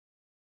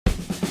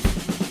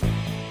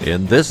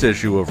In this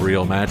issue of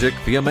Real Magic,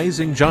 the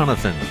amazing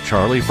Johnathan,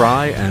 Charlie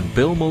Frye, and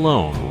Bill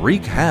Malone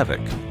wreak havoc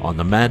on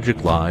the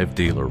Magic Live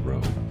dealer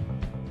room.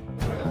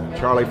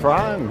 Charlie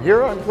Frye, I'm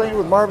here. I'm playing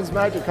with Marvin's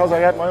Magic because I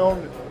got my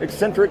own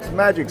Eccentrics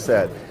magic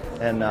set.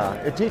 And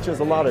it teaches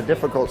a lot of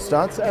difficult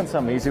stunts and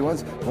some easy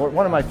ones.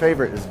 One of my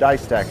favorite is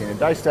dice stacking. And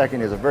dice stacking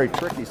is a very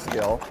tricky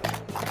skill.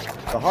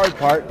 The hard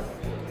part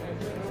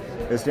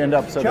is to end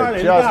up so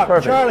Charlie, they're just out.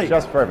 perfect. Charlie,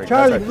 just perfect.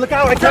 Charlie, Right. look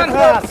out! I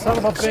got son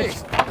of a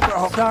bitch.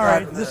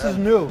 Sorry, this is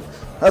new.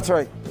 That's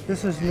right.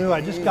 This is new.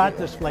 I just got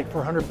this like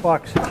for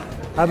 $100.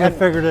 I haven't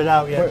figured it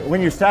out yet. When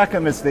you stack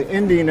them, it's the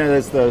ending that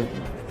is the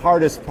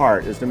hardest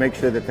part, is to make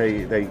sure that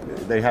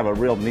they have a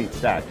real neat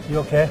stack. You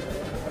okay?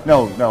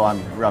 No,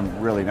 I'm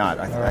really not.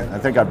 I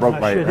think I broke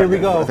my. Shit, here we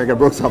go. I think I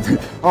broke something.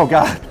 Oh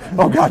God,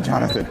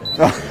 Johnathan.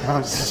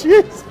 Oh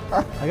jeez.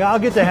 I'll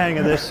get the hang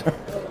of this.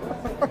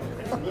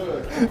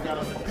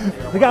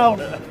 Look out!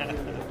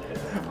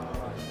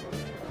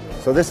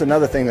 So this is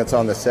another thing that's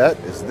on the set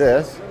is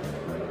this.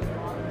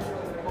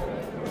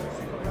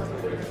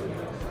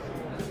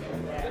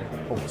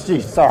 Oh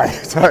geez, sorry.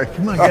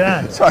 Come on, get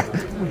on. Sorry.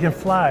 We can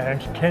fly.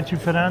 Can't you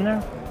fit on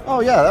there? Oh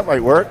yeah, that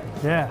might work.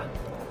 Yeah.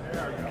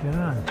 Get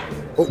on.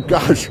 Oh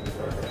gosh.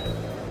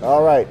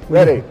 All right,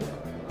 ready.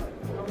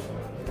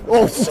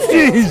 Oh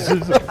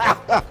Jesus!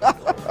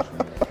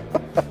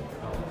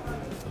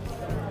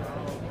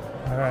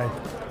 All right.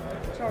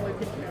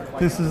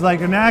 This is like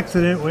an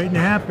accident waiting to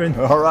happen.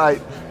 All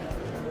right.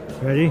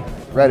 Ready?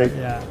 Ready.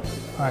 Yeah.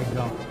 All right,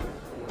 go.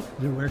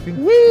 Is it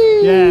working?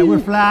 Whee! Yeah, we're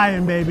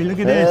flying, baby. Look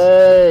at this.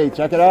 Hey,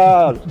 check it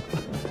out.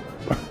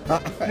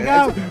 Look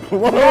out!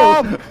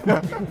 Whoa.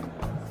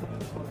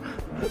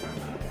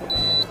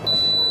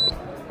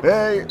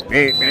 Hey,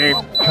 beep, beep.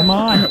 Come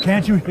on,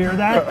 can't you hear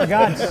that? For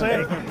God's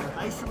sake.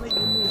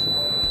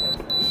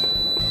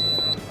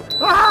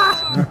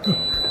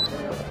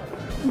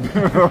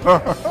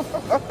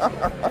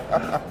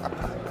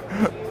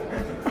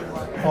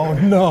 Oh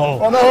no.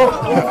 Oh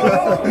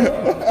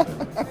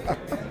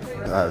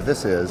no.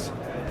 This is,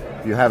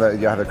 you have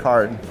a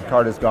card. The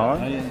card is gone.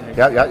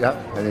 Yeah.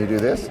 And then you do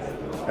this,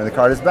 and the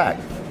card is back.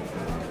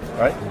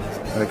 Right?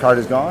 And the card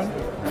is gone.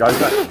 The card is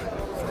back.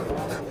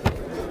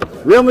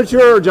 Real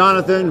mature,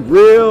 Johnathan.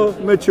 Real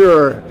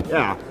mature.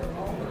 Yeah.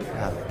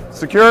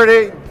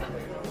 Security.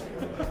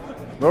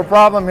 No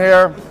problem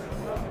here.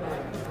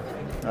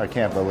 I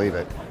can't believe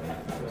it.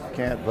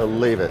 Can't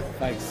believe it.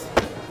 Thanks.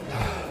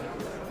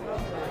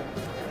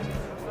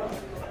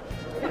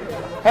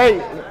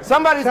 Hey,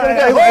 somebody's gonna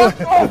get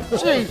hit. Oh,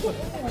 jeez.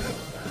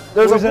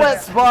 There's a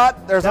wet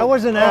spot. That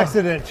was an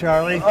accident,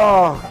 Charlie.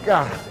 Oh,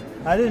 God.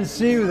 I didn't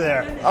see you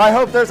there. I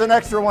hope there's an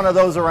extra one of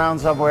those around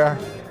somewhere.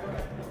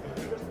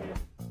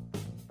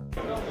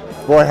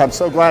 Boy, I'm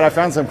so glad I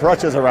found some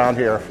crutches around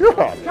here.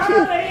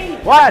 Charlie!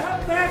 What?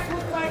 Come back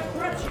with my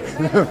crutches.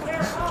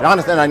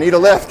 Johnathan, I need a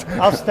lift.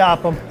 I'll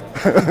stop him.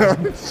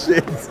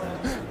 Jeez.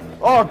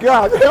 Oh,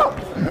 God. Help.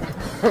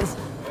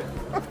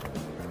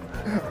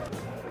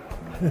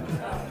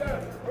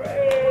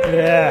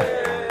 Yeah.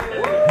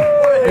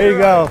 Here you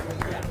go.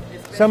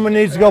 Someone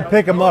needs to go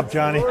pick him up,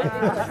 Johnny.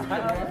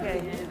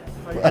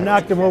 I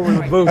knocked him over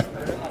the booth.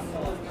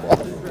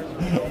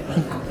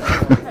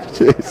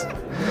 Jeez.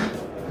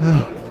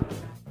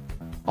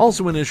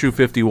 Also in issue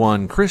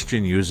 51,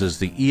 Christian uses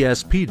the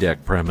ESP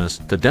deck premise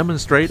to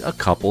demonstrate a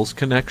couple's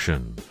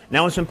connection.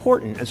 Now it's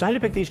important, I decided to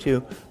pick these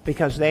two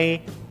because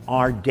they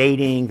are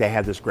dating, they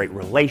have this great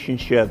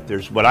relationship.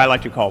 There's what I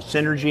like to call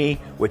synergy,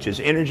 which is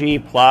energy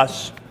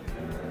plus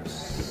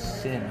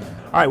sin.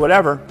 All right,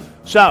 whatever.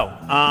 So,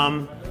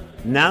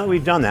 now that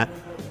we've done that,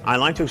 I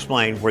like to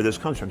explain where this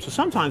comes from. So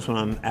sometimes when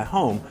I'm at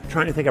home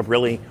trying to think of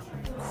really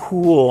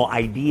cool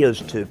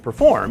ideas to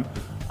perform,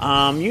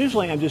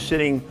 usually I'm just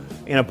sitting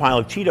in a pile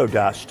of Cheeto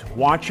dust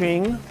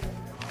watching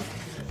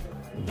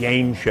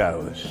game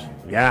shows.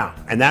 Yeah,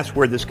 and that's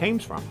where this came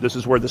from. This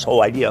is where this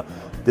whole idea,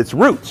 its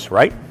roots,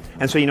 right?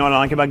 And so you know what I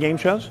like about game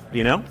shows? Do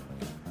you know?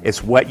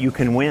 It's what you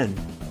can win,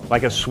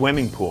 like a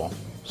swimming pool.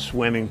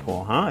 Swimming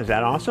pool, huh? Is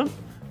that awesome?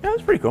 Yeah,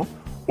 that's pretty cool.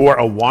 Or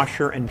a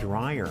washer and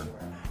dryer.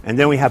 And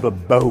then we have a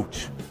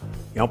boat,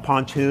 you know,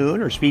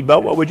 pontoon or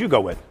speedboat. What would you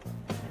go with?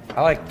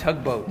 I like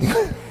tugboats.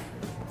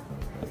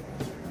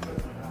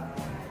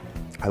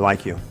 I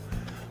like you.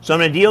 So I'm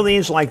going to deal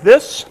these like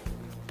this.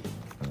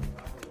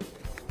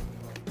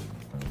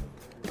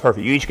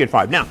 Perfect. You each get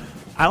 5. Now,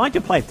 I like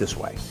to play it this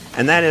way,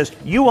 and that is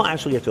you will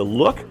actually have to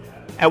look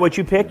at what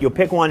you pick. You'll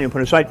pick one and put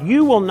it aside.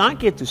 You will not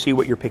get to see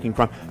what you're picking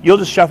from. You'll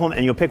just shuffle them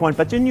and you'll pick one,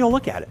 but then you'll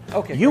look at it.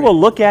 Okay. You will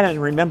look at it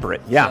and remember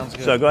it. Yeah. Sounds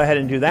good. So go ahead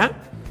and do that.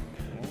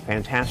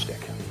 Fantastic.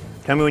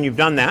 Tell me when you've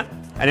done that,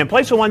 and then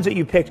place the ones that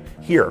you picked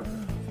here,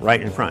 right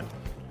in front.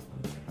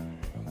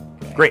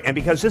 Great. And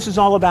because this is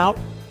all about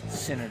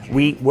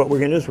Synergy. what we're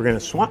going to do is we're going to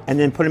swap and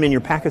then put them in your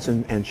packets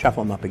and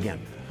shuffle them up again.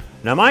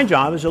 Now my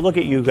job is to look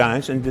at you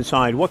guys and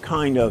decide what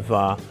kind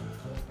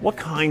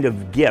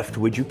of gift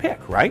would you pick,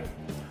 right?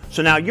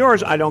 So now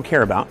yours I don't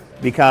care about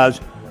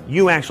because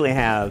you actually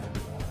have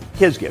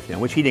his gift now,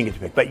 which he didn't get to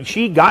pick, but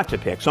she got to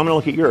pick. So I'm going to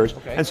look at yours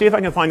and see if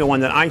I can find the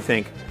one that I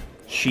think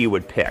she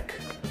would pick.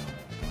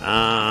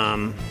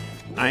 Well,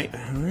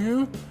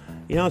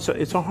 you know,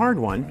 it's a hard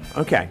one.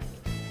 Okay.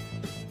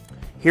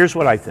 Here's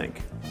what I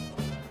think.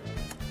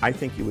 I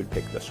think you would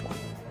pick this one.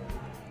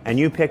 And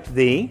you picked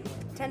the?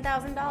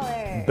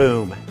 $10,000.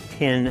 Boom.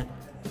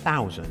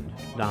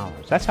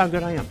 $10,000. That's how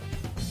good I am.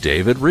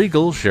 David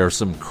Regal shares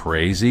some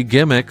crazy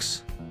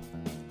gimmicks.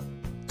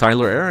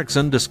 Tyler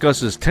Erickson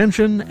discusses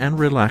tension and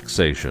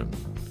relaxation.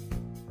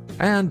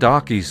 And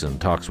Doc Eason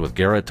talks with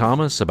Garrett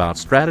Thomas about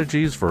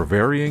strategies for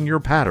varying your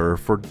patter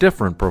for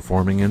different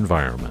performing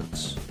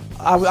environments.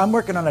 I'm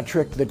working on a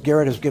trick that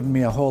Garrett has given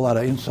me a whole lot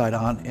of insight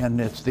on,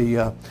 and it's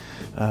the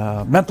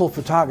mental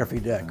photography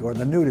deck, or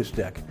the nudist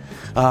deck.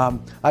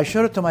 I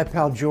showed it to my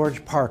pal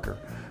George Parker,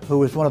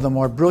 who is one of the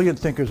more brilliant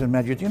thinkers in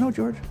magic. Do you know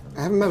George?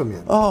 I haven't met him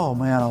yet. Oh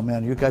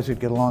man, you guys would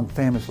get along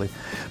famously.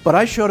 But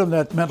I showed him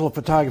that mental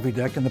photography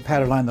deck and the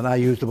pattern line that I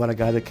used about a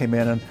guy that came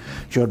in and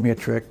showed me a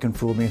trick and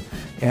fooled me.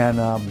 And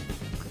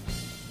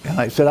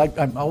I said,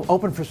 I'm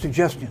open for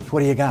suggestions. What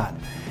do you got?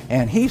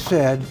 And he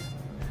said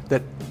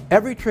that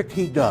every trick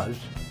he does,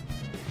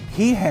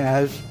 he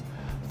has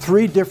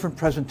 3 different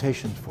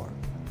presentations for it.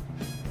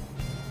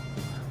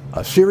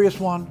 A serious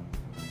one,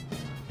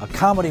 a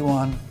comedy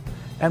one,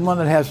 and one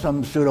that has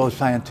some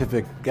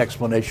pseudo-scientific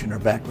explanation or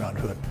background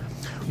to it.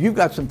 You've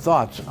got some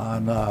thoughts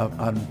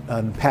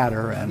on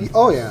patter and...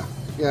 Oh yeah,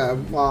 yeah.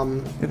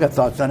 You've got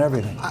thoughts on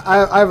everything.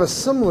 I have a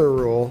similar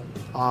rule,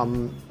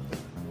 kind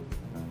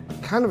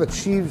of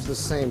achieves the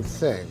same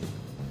thing.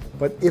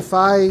 But if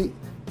I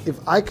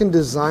can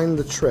design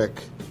the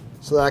trick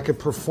so that I could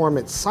perform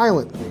it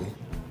silently,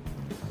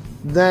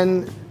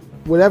 then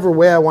whatever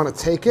way I want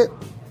to take it,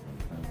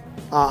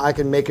 I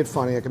can make it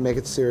funny, I can make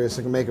it serious,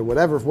 I can make it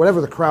whatever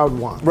the crowd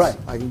wants. Right.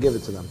 I can give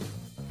it to them.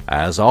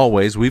 As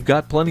always, we've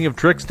got plenty of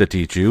tricks to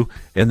teach you.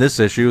 In this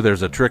issue,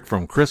 there's a trick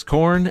from Chris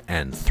Korn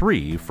and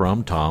 3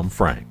 from Tom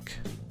Frank.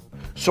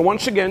 So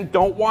once again,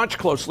 don't watch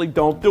closely,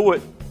 don't do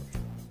it.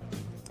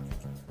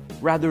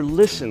 Rather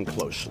listen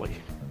closely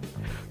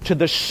to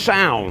the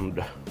sound.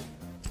 I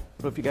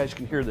don't know if you guys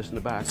can hear this in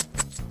the back.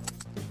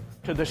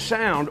 To the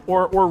sound,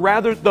 or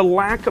rather the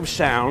lack of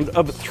sound,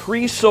 of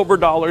 3 silver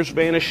dollars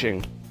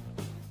vanishing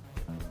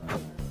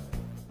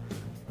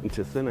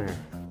into thin air.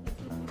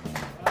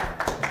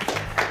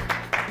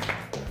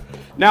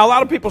 Now, a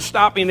lot of people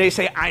stop me and they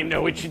say, I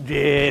know what you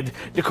did.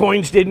 The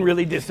coins didn't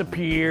really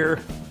disappear.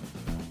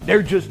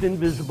 They're just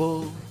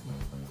invisible.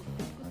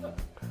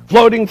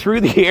 Floating through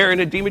the air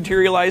in a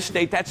dematerialized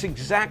state. That's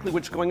exactly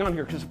what's going on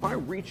here, because if I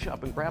reach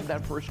up and grab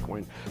that first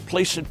coin,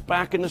 place it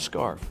back in the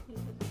scarf,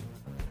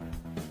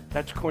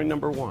 that's coin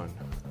number 1.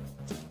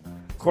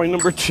 Coin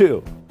number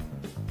 2.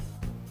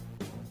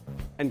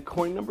 And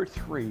coin number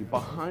 3,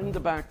 behind the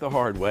back the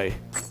hard way,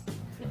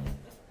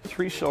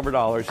 3 silver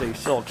dollars, a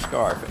silk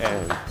scarf,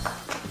 and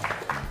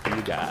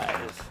you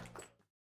guys.